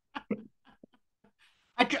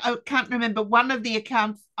 I can't remember. One of the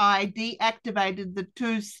accounts, I deactivated the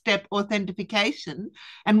two-step authentication,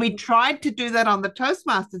 and we tried to do that on the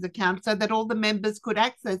Toastmasters account so that all the members could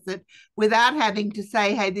access it without having to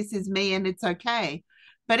say, hey, this is me and it's okay.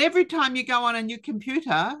 But every time you go on a new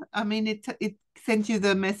computer, I mean, it sends you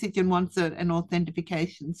the message and wants an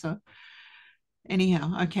authentication. So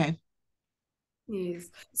anyhow, okay. Yes.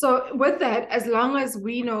 So with that, as long as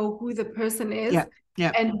we know who the person is,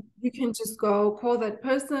 yeah, and you can just go call that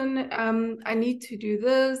person. I need to do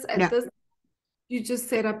this at this. You just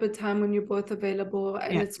set up a time when you're both available,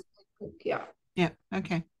 and it's yeah.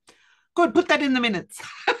 Okay. Good. Put that in the minutes.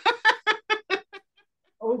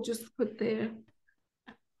 I'll just put there.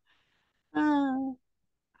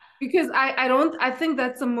 Because I think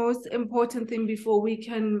that's the most important thing before we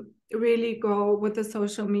can really go with the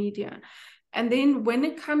social media. And then when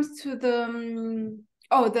it comes to the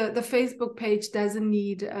the Facebook page doesn't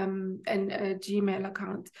need a Gmail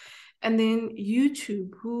account. And then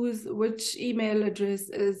YouTube, which email address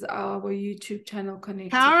is our YouTube channel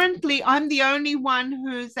connected? Currently, I'm the only one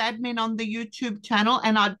who's admin on the YouTube channel,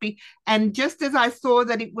 and just as I saw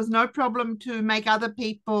that it was no problem to make other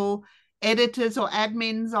people editors or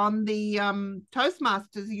admins on the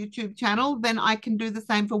Toastmasters YouTube channel, then I can do the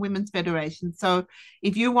same for Women's Federation. So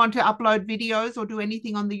if you want to upload videos or do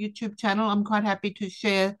anything on the YouTube channel, I'm quite happy to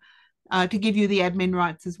share, to give you the admin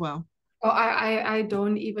rights as well. Oh, I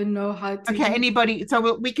don't even know how to. Okay, anybody.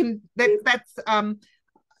 So we can. That's on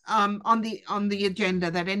the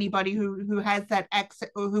agenda, that anybody who has that access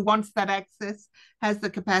or who wants that access has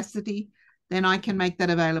the capacity, then I can make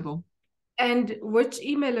that available. And which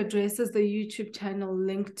email address is the YouTube channel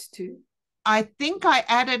linked to? I think I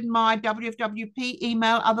added my WFWP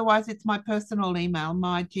email. Otherwise, it's my personal email,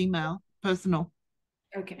 my Gmail personal.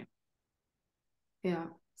 Okay. Yeah.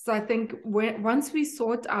 So I think once we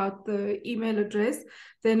sort out the email address,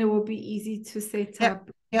 then it will be easy to set up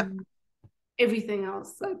everything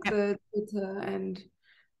else, like the Twitter and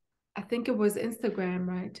I think it was Instagram,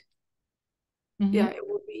 right? Mm-hmm. Yeah, it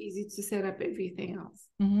will be easy to set up everything else.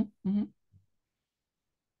 Mm-hmm. Mm-hmm.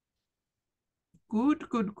 Good,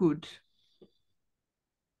 good, good.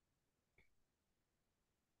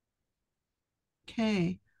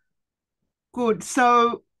 Okay. Good.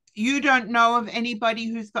 So you don't know of anybody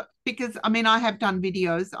who's got, because I mean, I have done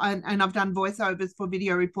videos and I've done voiceovers for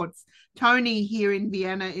video reports. Tony here in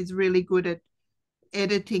Vienna is really good at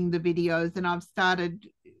editing the videos, and I've started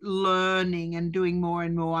learning and doing more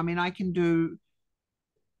and more. I mean, I can do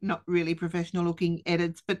not really professional looking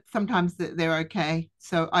edits, but sometimes they're okay.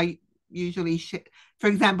 So I usually, for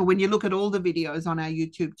example, when you look at all the videos on our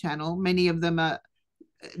YouTube channel, many of them are,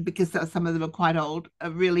 because some of them are quite old,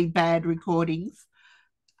 are really bad recordings,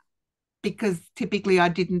 because typically I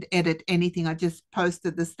didn't edit anything. I just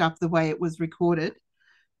posted the stuff the way it was recorded.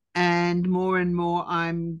 And more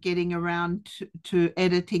I'm getting around to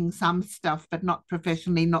editing some stuff, but not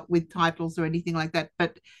professionally, not with titles or anything like that.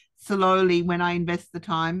 But slowly, when I invest the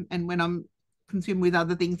time, and when I'm consumed with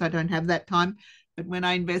other things, I don't have that time. But when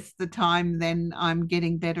I invest the time, then I'm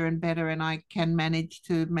getting better and better, and I can manage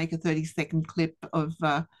to make a 30-second clip of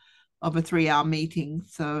a 3-hour meeting.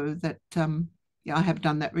 So that yeah, I have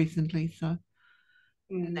done that recently. So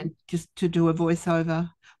and then just to do a voiceover.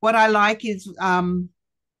 What I like is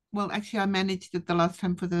well, actually, I managed it the last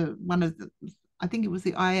time for one of the, I think it was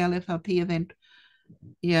the ILFRP event.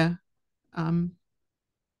 Yeah.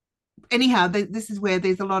 Anyhow, this is where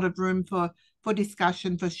there's a lot of room for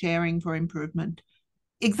discussion, for sharing, for improvement.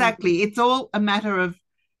 Exactly. It's all a matter of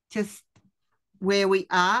just where we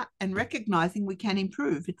are and recognizing we can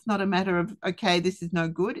improve. It's not a matter of, okay, this is no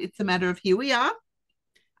good. It's a matter of here we are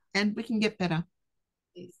and we can get better.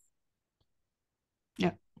 Yes.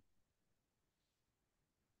 Yeah.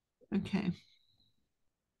 Okay.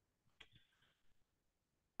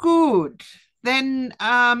 Good. Then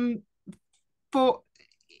for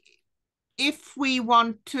if we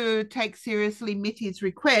want to take seriously Mitty's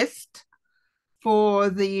request for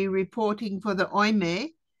the reporting for the OIME,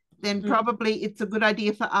 then probably it's a good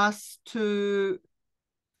idea for us to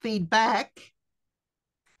feed back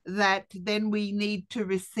that then we need to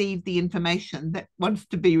receive the information that wants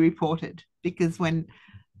to be reported, because when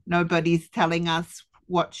nobody's telling us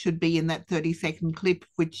what should be in that 30-second clip,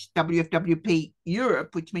 which WFWP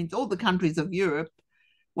Europe, which means all the countries of Europe,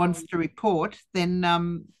 wants to report, then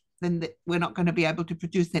we're not going to be able to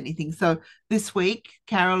produce anything. So this week,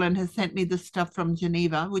 Carolyn has sent me the stuff from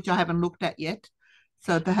Geneva, which I haven't looked at yet.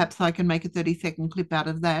 So perhaps I can make a 30-second clip out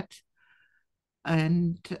of that.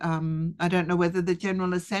 And I don't know whether the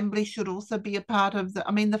General Assembly should also be a part of the,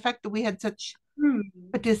 I mean, the fact that we had such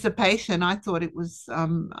participation, I thought it was,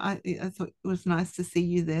 I thought it was nice to see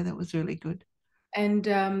you there. That was really good. And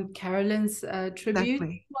Carolyn's tribute,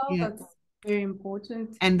 Exactly. well, Yeah. that's very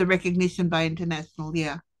important. And the recognition by international,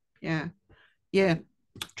 yeah,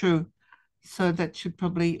 true. So that should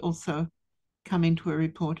probably also come into a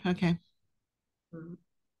report. Okay.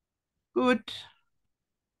 Good.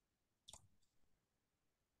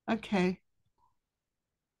 Okay.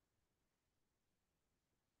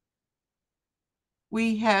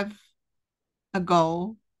 We have a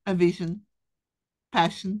goal, a vision,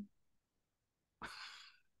 passion.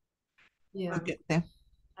 Yeah. We'll get there.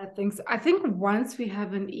 I think so. I think once we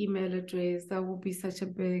have an email address, that will be such a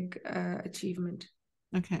big achievement.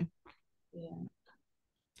 Okay. Yeah.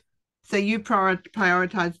 So you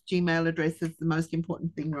prioritize Gmail address as the most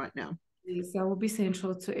important thing right now. Yes, that will be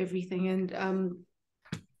central to everything. And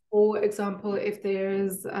for example, if there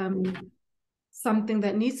is something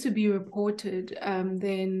that needs to be reported,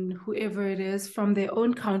 then whoever it is from their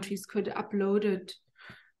own countries could upload it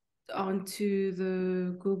onto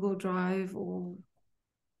the Google Drive, or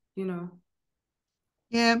Yeah.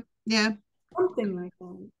 something like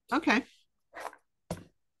that. Okay.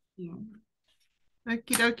 Yeah.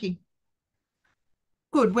 Okie dokie.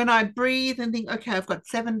 Good. When I breathe and think, okay, I've got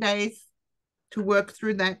 7 days to work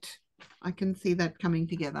through that, I can see that coming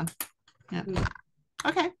together. Yeah.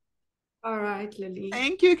 Okay. All right, Lily.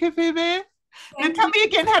 Thank you, Kefebe. Now tell me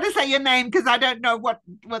again how to say your name, because I don't know what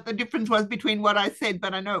the difference was between what I said,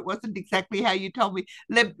 but I know it wasn't exactly how you told me.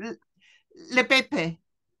 Lepepe.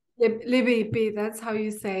 Lebepe, that's how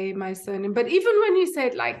you say my surname. But even when you say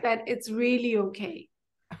it like that, it's really okay.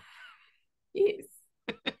 Yes.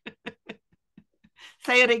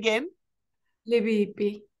 Say it again.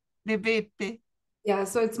 Lebepe. Lebepe. Yeah,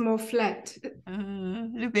 so it's more flat.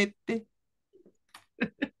 Lebepe.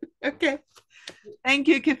 Okay. Thank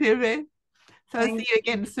you, Kefebe. So I'll see you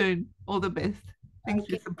again soon. All the best. Thanks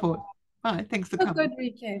for your support. Bye. Thanks for coming. Have a good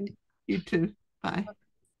weekend. You too. Bye.